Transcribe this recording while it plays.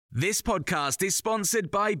This podcast is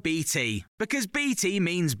sponsored by BT, because BT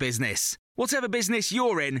means business. Whatever business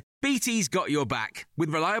you're in, BT's got your back, with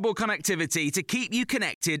reliable connectivity to keep you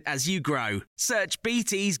connected as you grow. Search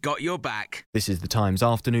BT's got your back. This is the Times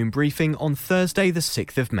afternoon briefing on Thursday the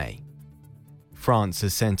 6th of May. France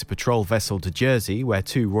has sent a patrol vessel to Jersey, where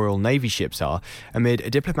 2 Royal Navy ships are, amid a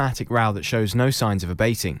diplomatic row that shows no signs of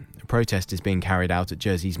abating. A protest is being carried out at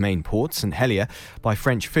Jersey's main port, St Helier, by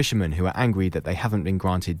French fishermen who are angry that they haven't been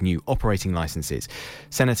granted new operating licences.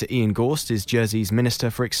 Senator Ian Gorst is Jersey's Minister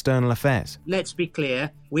for External Affairs. Let's be clear,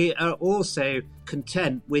 we are also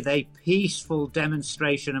content with a peaceful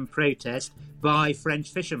demonstration and protest by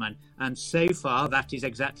French fishermen, and so far that is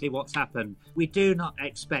exactly what's happened. We do not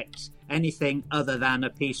expect anything other than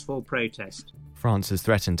a peaceful protest. France has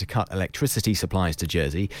threatened to cut electricity supplies to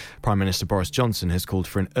Jersey. Prime Minister Boris Johnson has called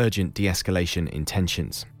for an urgent de-escalation in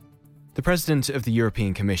tensions. The President of the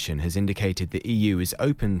European Commission has indicated the EU is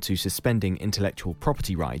open to suspending intellectual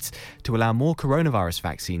property rights to allow more coronavirus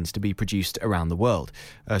vaccines to be produced around the world.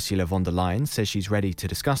 Ursula von der Leyen says she's ready to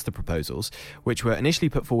discuss the proposals, which were initially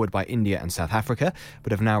put forward by India and South Africa,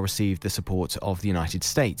 but have now received the support of the United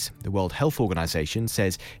States. The World Health Organization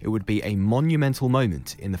says it would be a monumental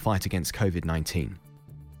moment in the fight against COVID-19.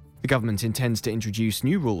 The government intends to introduce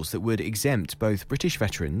new rules that would exempt both British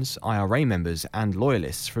veterans, IRA members and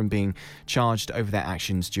loyalists from being charged over their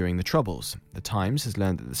actions during the Troubles. The Times has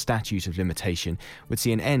learned that the statute of limitation would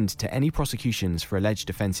see an end to any prosecutions for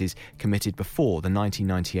alleged offences committed before the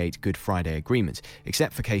 1998 Good Friday Agreement,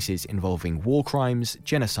 except for cases involving war crimes,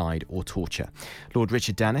 genocide or torture. Lord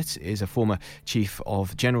Richard Dannatt is a former Chief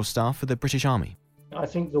of General Staff for the British Army. I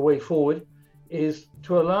think the way forward is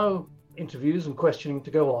to allow interviews and questioning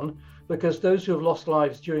to go on, because those who have lost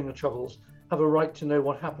lives during the Troubles have a right to know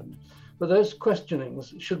what happened. But those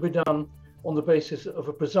questionings should be done on the basis of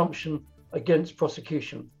a presumption against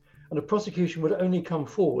prosecution, and a prosecution would only come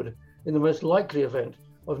forward in the most likely event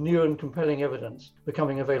of new and compelling evidence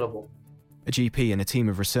becoming available. A GP and a team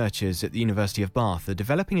of researchers at the University of Bath are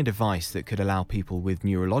developing a device that could allow people with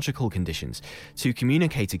neurological conditions to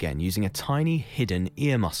communicate again using a tiny hidden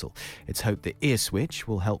ear muscle. It's hoped the ear switch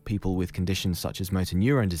will help people with conditions such as motor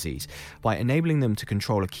neuron disease by enabling them to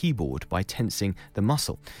control a keyboard by tensing the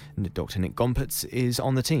muscle. And Dr. Nick Gompertz is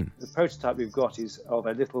on the team. The prototype we've got is of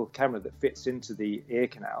a little camera that fits into the ear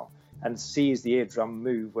canal and sees the eardrum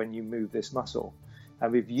move when you move this muscle.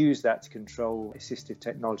 And we've used that to control assistive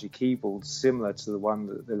technology keyboards similar to the one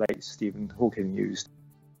that the late Stephen Hawking used.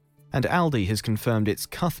 And Aldi has confirmed its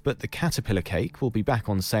Cuthbert the Caterpillar cake will be back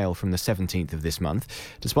on sale from the 17th of this month,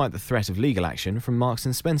 despite the threat of legal action from Marks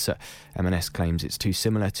 & Spencer. M&S claims it's too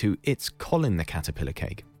similar to its Colin the Caterpillar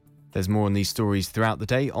cake. There's more on these stories throughout the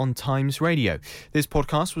day on Times Radio. This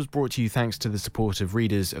podcast was brought to you thanks to the support of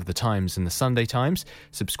readers of The Times and The Sunday Times.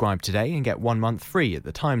 Subscribe today and get 1 month free at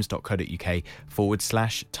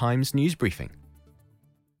thetimes.co.uk/Times News Briefing.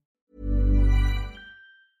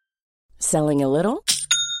 Selling a little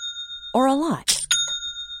or a lot?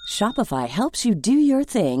 Shopify helps you do your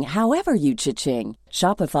thing however you cha-ching.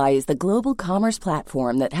 Shopify is the global commerce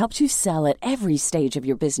platform that helps you sell at every stage of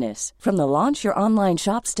your business. From the launch your online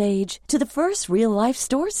shop stage to the first real-life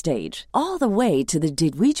store stage, all the way to the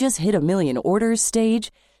did we just hit a million orders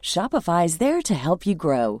stage. Shopify is there to help you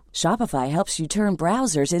grow. Shopify helps you turn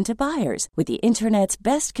browsers into buyers with the internet's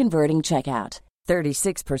best converting checkout.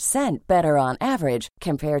 36% better on average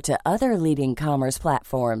compared to other leading commerce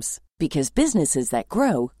platforms. Because businesses that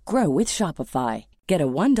grow, grow with Shopify. Get a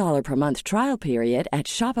 $1 per month trial period at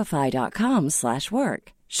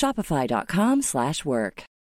shopify.com/work. Shopify.com/work.